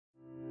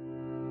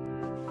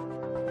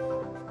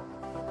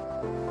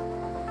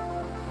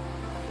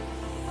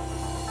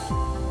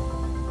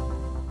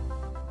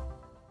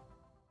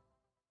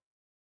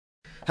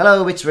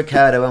Hello, it's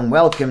Ricardo and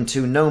welcome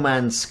to No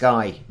Man's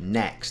Sky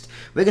Next.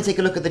 We're going to take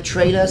a look at the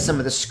trailer, some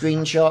of the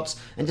screenshots,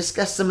 and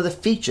discuss some of the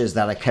features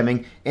that are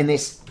coming in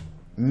this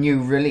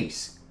new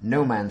release,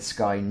 No Man's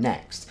Sky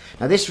Next.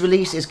 Now this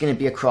release is going to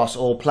be across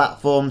all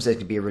platforms. There's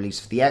going to be a release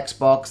for the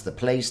Xbox, the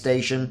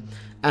PlayStation,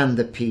 and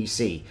the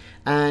PC.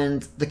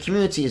 And the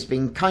community has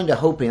been kind of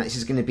hoping that this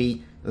is going to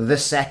be the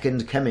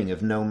second coming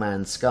of No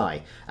Man's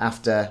Sky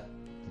after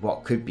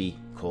what could be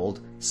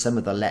called some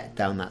of the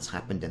letdown that's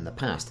happened in the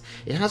past.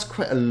 It has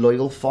quite a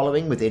loyal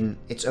following within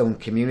its own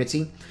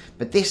community,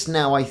 but this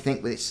now, I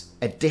think, with its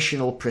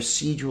additional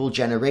procedural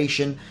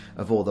generation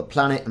of all the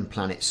planet and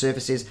planet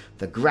surfaces,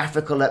 the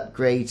graphical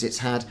upgrades it's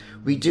had,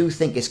 we do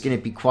think it's going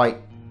to be quite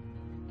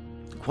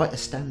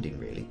astounding,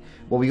 really.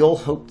 Well, we all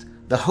hoped.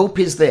 The hope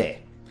is there.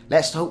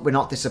 Let's hope we're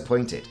not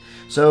disappointed.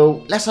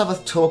 So let's have a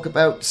talk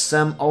about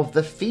some of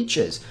the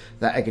features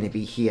that are going to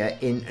be here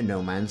in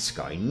No Man's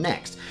Sky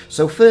Next.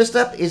 So first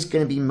up is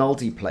going to be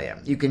multiplayer.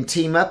 You can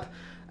team up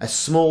a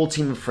small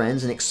team of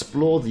friends and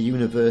explore the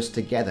universe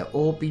together,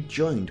 or be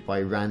joined by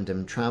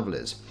random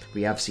travelers.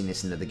 We have seen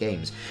this in other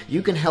games.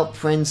 You can help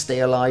friends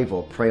stay alive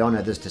or prey on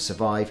others to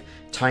survive.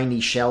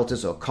 Tiny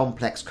shelters or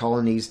complex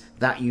colonies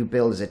that you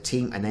build as a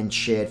team and then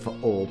shared for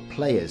all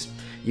players.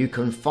 You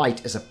can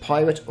fight as a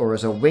pirate or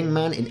as a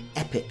wingman in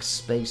epic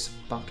space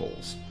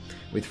battles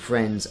with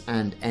friends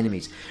and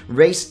enemies.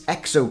 Race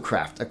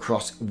exocraft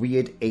across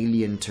weird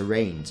alien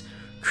terrains.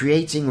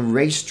 Creating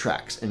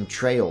racetracks and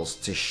trails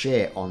to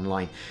share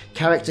online.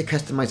 Character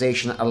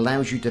customization that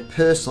allows you to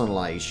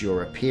personalize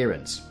your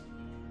appearance.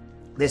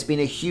 There's been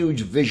a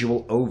huge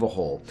visual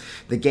overhaul.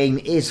 The game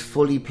is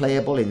fully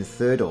playable in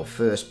third or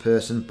first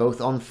person,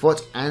 both on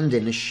foot and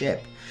in a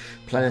ship.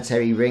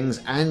 Planetary rings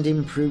and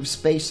improved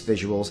space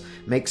visuals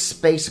make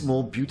space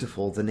more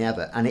beautiful than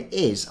ever, and it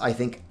is, I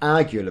think,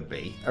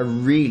 arguably a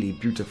really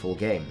beautiful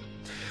game.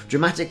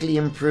 Dramatically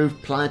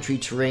improved planetary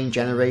terrain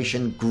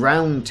generation,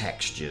 ground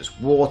textures,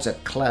 water,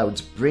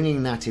 clouds,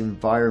 bringing that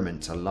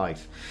environment to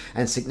life,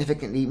 and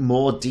significantly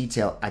more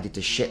detail added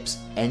to ships,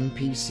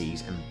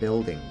 NPCs and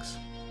buildings.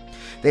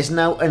 There's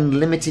now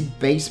unlimited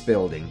base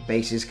building.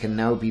 Bases can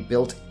now be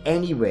built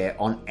anywhere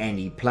on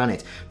any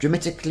planet,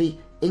 dramatically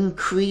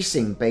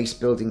increasing base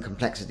building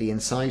complexity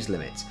and size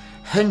limits.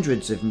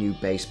 Hundreds of new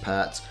base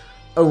parts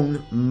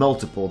own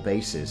multiple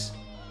bases.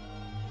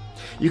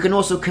 You can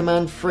also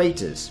command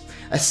freighters.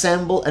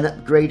 Assemble and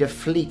upgrade a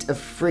fleet of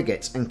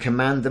frigates and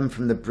command them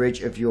from the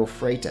bridge of your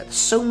freighter.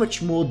 So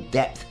much more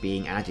depth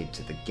being added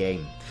to the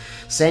game.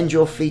 Send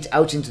your fleet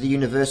out into the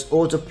universe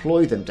or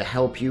deploy them to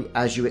help you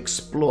as you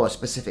explore a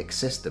specific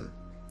system.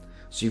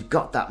 So you've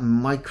got that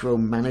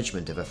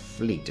micromanagement of a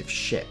fleet of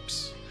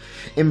ships.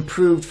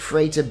 Improved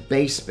freighter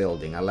base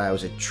building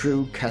allows a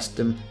true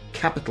custom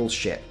capital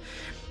ship.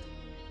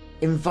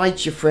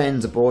 Invite your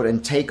friends aboard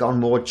and take on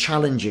more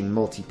challenging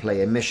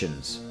multiplayer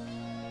missions.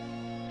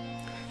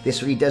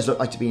 This really does look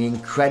like to be an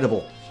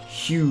incredible,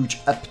 huge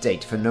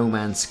update for No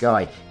Man's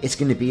Sky. It's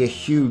going to be a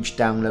huge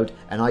download,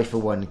 and I for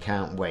one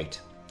can't wait.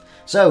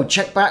 So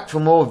check back for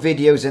more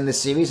videos in the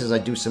series as I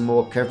do some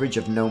more coverage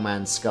of No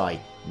Man's Sky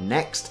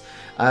Next.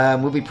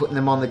 We'll be putting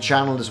them on the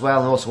channel as well,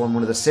 and also on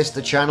one of the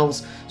sister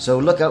channels. So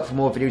look out for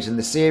more videos in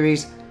the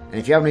series, and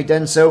if you haven't already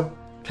done so,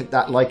 click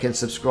that like and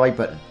subscribe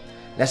button.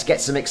 Let's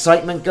get some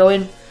excitement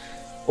going.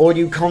 All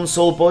you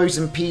console boys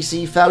and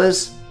PC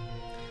fellas,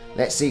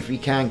 let's see if we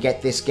can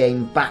get this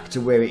game back to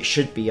where it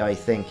should be, I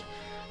think,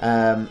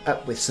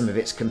 up with some of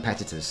its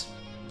competitors.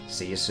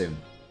 See you soon.